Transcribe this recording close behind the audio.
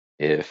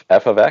If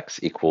f of x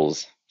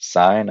equals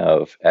sine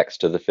of x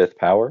to the fifth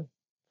power,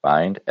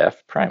 find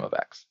f prime of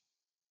x.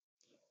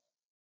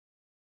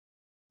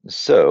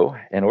 So,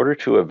 in order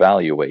to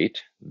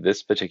evaluate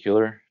this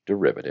particular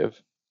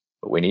derivative,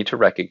 what we need to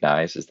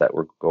recognize is that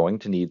we're going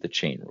to need the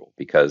chain rule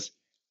because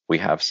we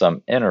have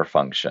some inner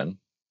function,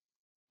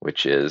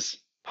 which is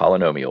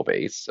polynomial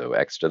base, so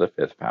x to the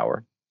fifth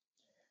power,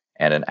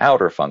 and an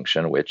outer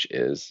function, which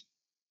is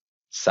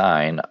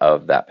sine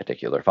of that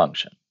particular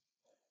function.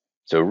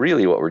 So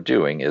really what we're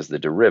doing is the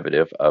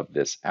derivative of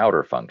this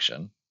outer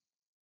function,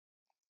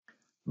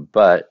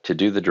 but to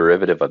do the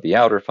derivative of the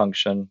outer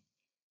function,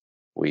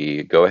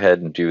 we go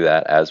ahead and do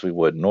that as we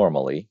would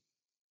normally,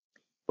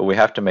 but we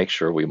have to make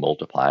sure we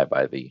multiply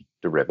by the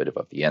derivative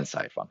of the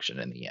inside function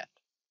in the end.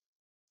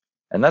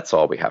 And that's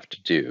all we have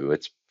to do.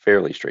 It's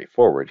fairly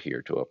straightforward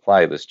here to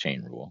apply this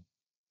chain rule.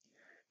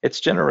 It's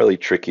generally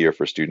trickier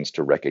for students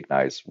to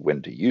recognize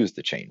when to use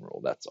the chain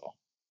rule, that's all.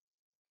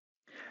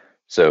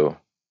 So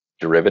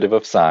derivative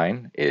of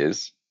sine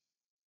is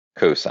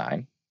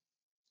cosine.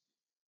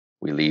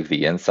 We leave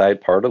the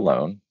inside part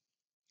alone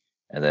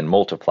and then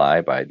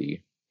multiply by the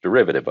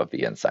derivative of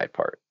the inside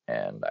part.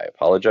 And I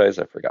apologize,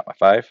 I forgot my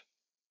 5,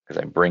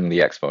 because I bring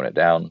the exponent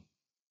down,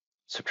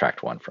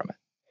 subtract 1 from it.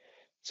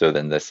 So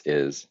then this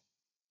is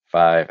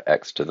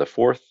 5x to the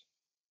fourth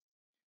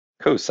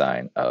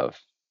cosine of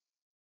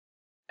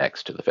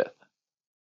x to the fifth.